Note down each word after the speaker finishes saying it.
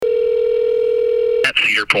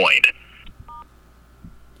Cedar Point.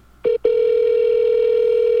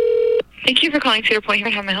 Thank you for calling Cedar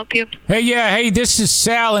Point. How may I help you? Hey, this is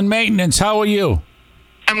Sal in maintenance. How are you?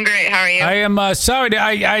 I'm great. How are you? I am sorry.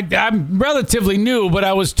 I'm relatively new, but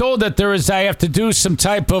I was told that I have to do some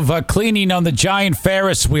type of cleaning on the giant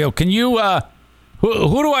Ferris wheel. Can you,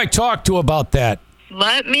 who do I talk to about that?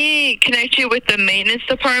 Let me connect you with the maintenance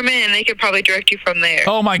department, and they could probably direct you from there.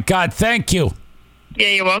 Oh, my God. Thank you. Yeah,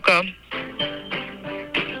 you're welcome.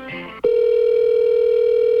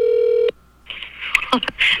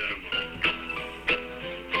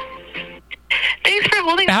 Thanks for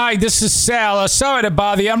holding. Hi, this is Sal. Sorry to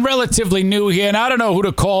bother you. I'm relatively new here, and I don't know who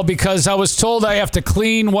to call because I was told I have to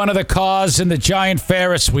clean one of the cars in the giant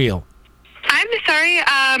Ferris wheel. I'm sorry.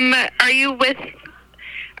 Are you with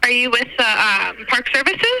Park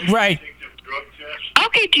Services? Right.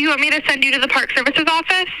 Okay. Do you want me to send you to the Park Services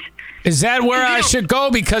office? Is that where I should go?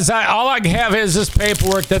 Because all I have is this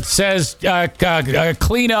paperwork that says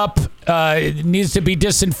clean up. It needs to be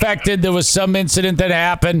disinfected. There was some incident that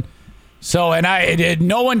happened. So,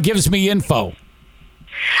 no one gives me info.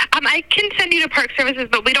 I can send you to Park Services,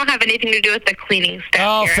 but we don't have anything to do with the cleaning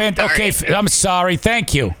staff here. Okay. I'm sorry.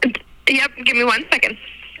 Thank you. Yep. Give me 1 second.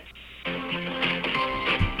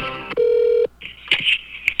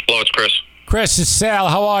 Hello, it's Chris. Chris, it's Sal.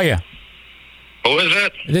 How are you? Who is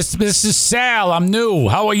it? This is Sal. I'm new.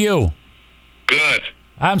 How are you? Good.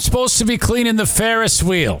 I'm supposed to be cleaning the Ferris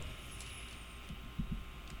wheel.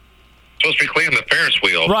 Supposed to be cleaning the Ferris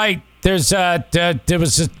wheel. Right. I'm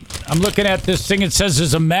looking at this thing. It says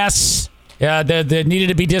there's a mess. Yeah, that needed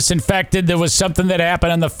to be disinfected. There was something that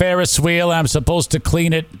happened on the Ferris wheel. And I'm supposed to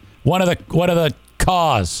clean it. One of the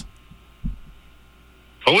cars.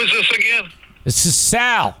 Who is this again? This is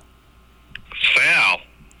Sal. Sal.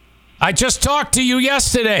 I just talked to you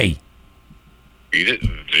yesterday. Did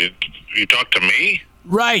you talk to me?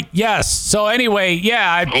 Right. Yes. So anyway,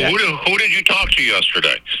 yeah. Who did you talk to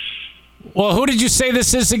yesterday? Well, who did you say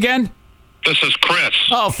this is again? This is Chris.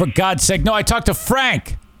 Oh, for God's sake. No, I talked to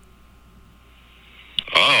Frank.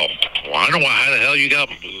 Oh, well, I don't know how the hell you got.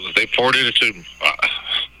 They forwarded it to.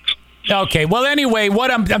 Okay. Well, anyway,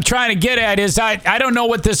 what I'm trying to get at is I don't know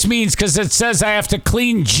what this means because it says I have to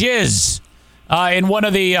clean jizz in one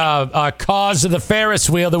of the cars of the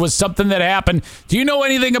Ferris wheel. There was something that happened. Do you know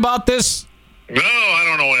anything about this? No, I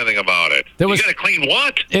don't know anything about it. You got to clean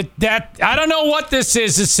what? I don't know what this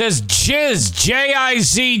is. It says jizz,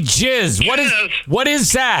 J-I-Z, jizz. What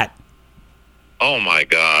is that? Oh my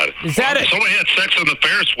God! Is that it? Somebody had sex on the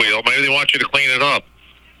Ferris wheel. Maybe they want you to clean it up.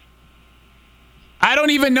 I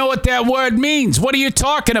don't even know what that word means. What are you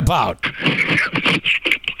talking about? What do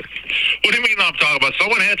you mean I'm talking about?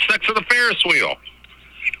 Someone had sex on the Ferris wheel.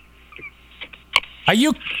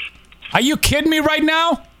 Are you kidding me right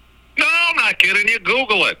now? No, I'm not kidding you.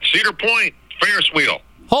 Google it. Cedar Point, Ferris wheel.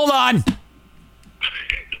 Hold on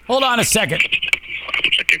a second. Somebody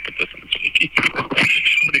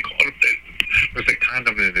called him. There's a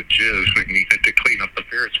condom in the jizz when you had to clean up the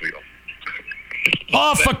Ferris wheel.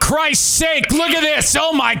 Oh, for Christ's sake, look at this.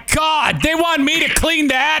 Oh, my God. They want me to clean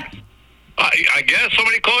that? I guess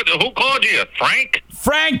somebody called. Who called you? Frank?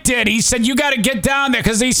 Frank did. He said, you got to get down there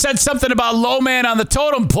because he said something about low man on the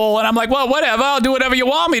totem pole. And I'm like, well, whatever. I'll do whatever you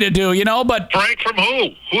want me to do, but... Frank from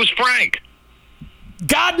who? Who's Frank?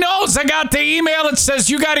 God knows. I got the email that says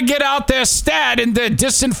you got to get out there stat and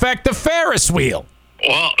disinfect the Ferris wheel.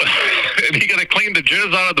 Well, you got to clean the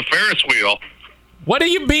jizz out of the Ferris wheel. What do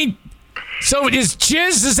you mean? So is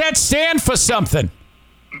jizz, does that stand for something?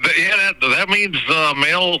 Yeah, that means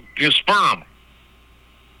male sperm.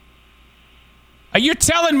 Are you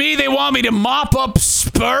telling me they want me to mop up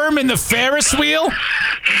sperm in the Ferris wheel?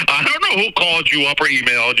 I don't know who called you up or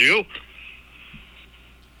emailed you.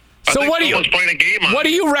 So what do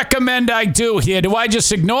you recommend I do here? Do I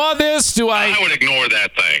just ignore this? I would ignore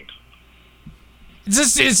that thing.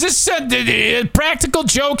 Is this practical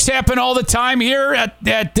jokes happen all the time here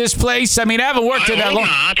at this place? I mean, I haven't worked here that long.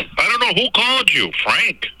 I don't know who called you,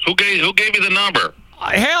 Frank. Who gave you the number?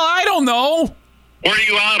 Hell, I don't know. Where are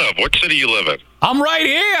you out of? What city you live in? I'm right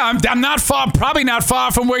here. I'm not far. Probably not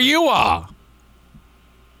far from where you are.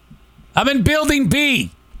 I'm in Building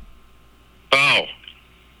B. Oh,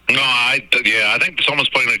 no, I think someone's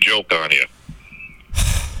playing a joke on you.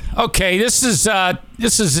 Okay, this is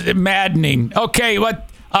maddening. Okay, what?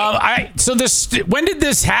 When did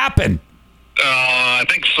this happen? I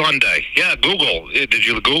think Sunday. Yeah, Google. Did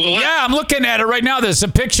you Google it? Yeah, I'm looking at it right now. There's a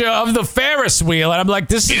picture of the Ferris wheel, and I'm like,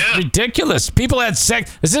 this is ridiculous. People had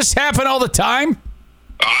sex. Does this happen all the time?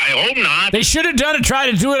 I hope not. They should have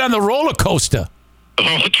try to do it on the roller coaster. Oh,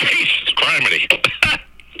 jeez, criminy.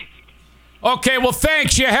 Okay, well,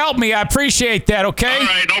 thanks. You helped me. I appreciate that, okay? All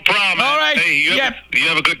right, no problem, man. All right. Hey, you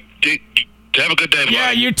have a good day. Have a good day, Yeah,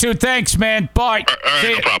 buddy. you too. Thanks, man. Bye. All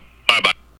right, no problem.